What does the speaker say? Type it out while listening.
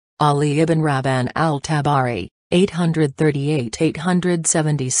Ali ibn Rabban al-Tabari,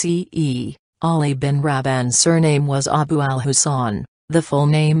 838–870 CE. Ali bin Rabban surname was Abu al-Husan, the full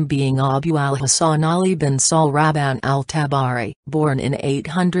name being Abu al-Hasan Ali bin Sahl Rabban al-Tabari. Born in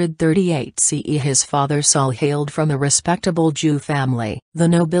 838 CE, his father Sahl hailed from a respectable Jew family. The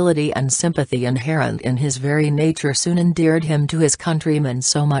nobility and sympathy inherent in his very nature soon endeared him to his countrymen,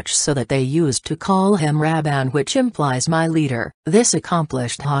 so much so that they used to call him Rabban, which implies my leader. This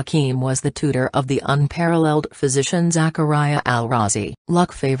accomplished Hakim was the tutor of the unparalleled physician Zachariah al-Razi.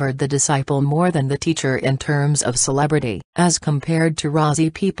 Luck favored the disciple more than the teacher in terms of celebrity. As compared to Razi,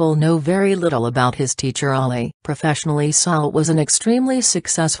 people know very little about his teacher Ali. Professionally, Sahl was an extremely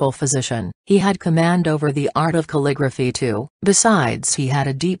successful physician. He had command over the art of calligraphy too. Besides, he had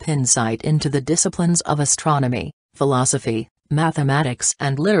a deep insight into the disciplines of astronomy, philosophy, mathematics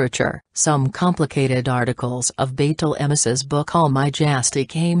and literature. Some complicated articles of Beit al-Emis's book Al-Majasti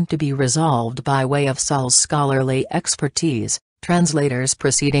came to be resolved by way of Sahl's scholarly expertise. Translators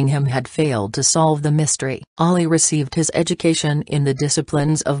preceding him had failed to solve the mystery. Ali received his education in the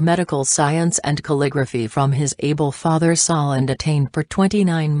disciplines of medical science and calligraphy from his able father Sahl and attained per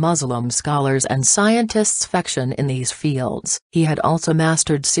 29 Muslim scholars and scientists affection in these fields. He had also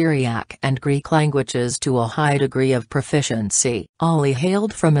mastered Syriac and Greek languages to a high degree of proficiency. Ali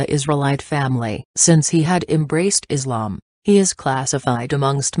hailed from an Israelite family. Since he had embraced Islam, he is classified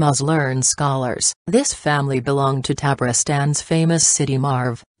amongst Muslim scholars. This family belonged to Tabristan's famous city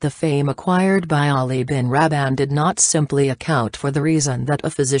Marv. The fame acquired by Ali bin Rabban did not simply account for the reason that a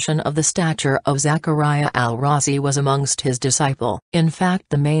physician of the stature of Zachariah al-Razi was amongst his disciple. In fact,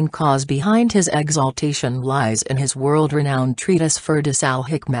 the main cause behind his exaltation lies in his world-renowned treatise Ferdus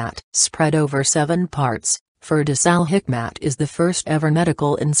al-Hikmat. Spread over 7 parts, Ferdus al-Hikmat is the first ever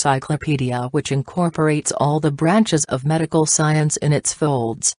medical encyclopedia which incorporates all the branches of medical science in its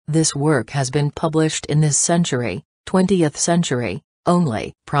folds. This work has been published in this century, 20th century,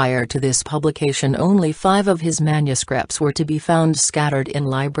 only. Prior to this publication, only 5 of his manuscripts were to be found scattered in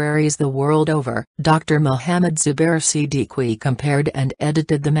libraries the world over. Dr. Muhammad Zubair Siddiqui compared and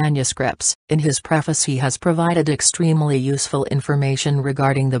edited the manuscripts. In his preface, he has provided extremely useful information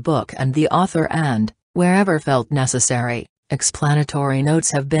regarding the book and the author, and, wherever felt necessary, explanatory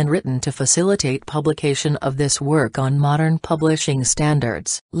notes have been written to facilitate publication of this work on modern publishing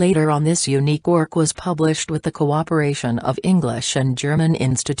standards. Later on, this unique work was published with the cooperation of English and German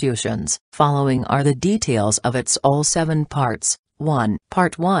institutions. Following are the details of its all 7 parts. 1.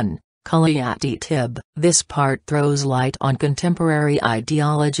 Part 1. Kulliyat-e-Tibb. This part throws light on contemporary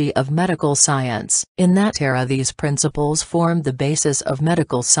ideology of medical science. In that era, these principles formed the basis of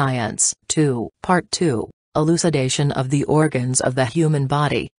medical science. 2. Part 2. Elucidation of the organs of the human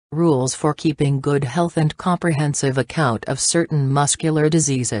body, rules for keeping good health and comprehensive account of certain muscular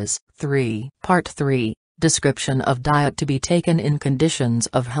diseases. 3. Part 3. Description of diet to be taken in conditions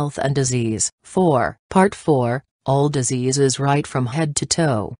of health and disease. 4. Part 4. All diseases right from head to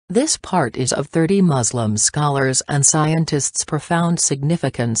toe. This part is of 30 Muslim scholars and scientists' profound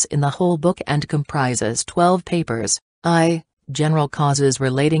significance in the whole book and comprises 12 papers. I. General causes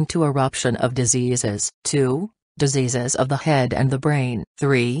relating to eruption of diseases. 2. Diseases of the head and the brain.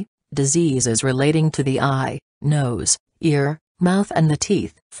 3. Diseases relating to the eye, nose, ear, mouth and the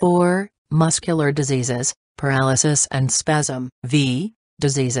teeth. 4. Muscular diseases, paralysis and spasm. V.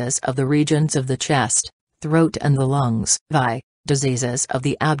 Diseases of the regions of the chest, throat and the lungs. Vi. Diseases of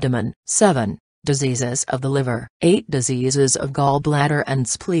the abdomen. 7. Diseases of the liver. 8. Diseases of gallbladder and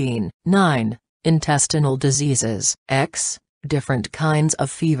spleen. 9. Intestinal diseases. X. Different kinds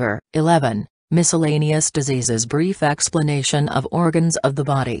of fever. 11. Miscellaneous diseases. Brief explanation of organs of the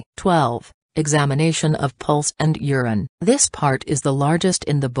body. 12. Examination of pulse and urine. This part is the largest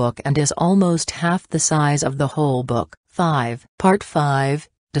in the book and is almost half the size of the whole book. 5. Part 5.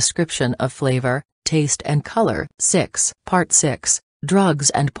 Description of flavor, taste and color. 6. Part 6.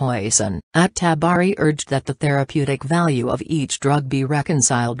 Drugs and poison. At-Tabari urged that the therapeutic value of each drug be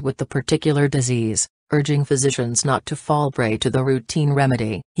reconciled with the particular disease, urging physicians not to fall prey to the routine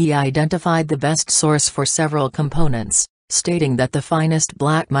remedy. He identified the best source for several components, stating that the finest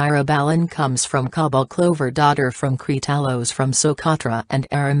black myrobalan comes from Kabul clover, dodder from Crete, aloes from Socotra and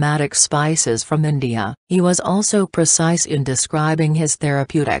aromatic spices from India. He was also precise in describing his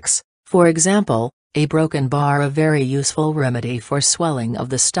therapeutics. For example, a broken bar, a very useful remedy for swelling of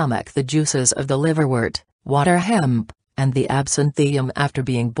the stomach, the juices of the liverwort, water hemp, and the absinthium after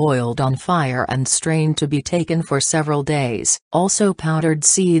being boiled on fire and strained to be taken for several days. Also powdered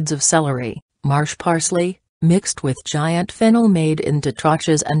seeds of celery, marsh parsley, mixed with giant fennel made into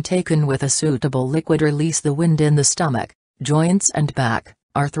trotches and taken with a suitable liquid release the wind in the stomach, joints and back,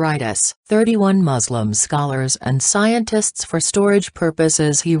 arthritis. 31 Muslim scholars and scientists. For storage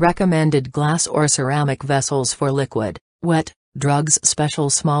purposes he recommended glass or ceramic vessels for liquid, wet, drugs, special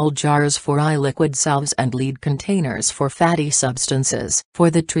small jars for eye liquid salves and lead containers for fatty substances. For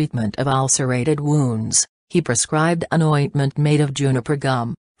the treatment of ulcerated wounds, he prescribed an ointment made of juniper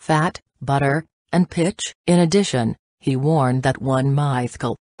gum, fat, butter, and pitch. In addition, he warned that 1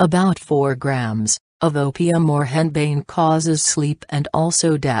 mithqal, about 4 grams, of opium or henbane causes sleep and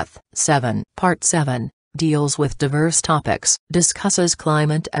also death. Part 7 deals with diverse topics, discusses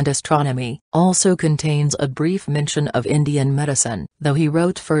climate and astronomy, also contains a brief mention of Indian medicine. Though he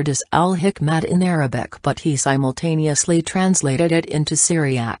wrote Fardus al-Hikmat in Arabic but he simultaneously translated it into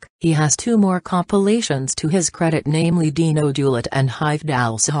Syriac. He has 2 more compilations to his credit, namely Dino Dulat and Hifd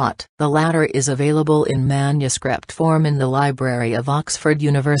al-Sihat. The latter is available in manuscript form in the library of Oxford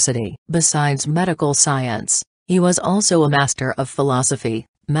University. Besides medical science, he was also a master of philosophy,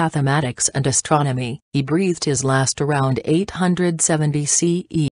 mathematics and astronomy. He breathed his last around 870 CE.